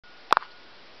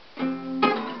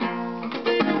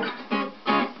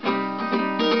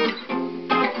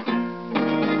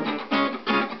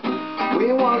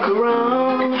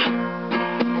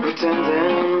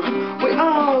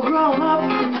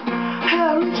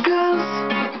'cause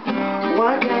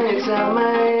why can't you tell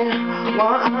me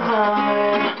why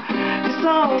you're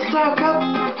so stuck up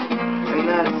and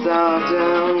that it's all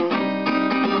done?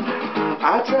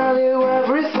 I tell you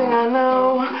everything I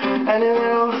know, any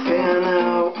little thing I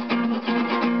know.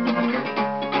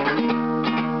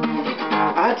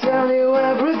 I tell you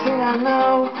everything I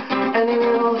know, any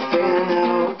little thing I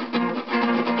know.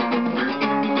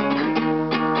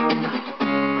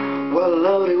 Well,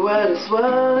 lovely way this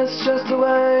world, it's just the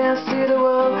way I see the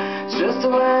world, it's just the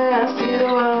way I see the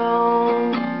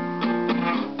world.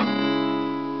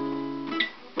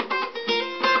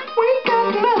 We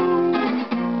got love,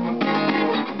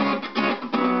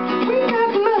 we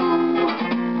got love.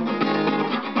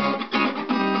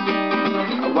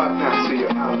 I walked down to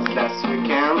your house last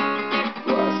weekend.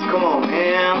 Come on,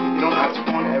 man, you don't have to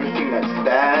want everything that's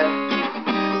bad.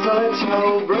 So let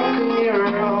your broken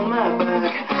mirror on my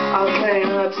back, I'll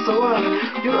clean up. So what?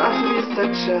 You don't have to be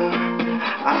such a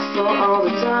asshole all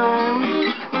the time.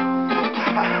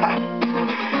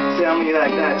 Tell me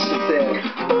like that, she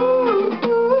said. Ooh.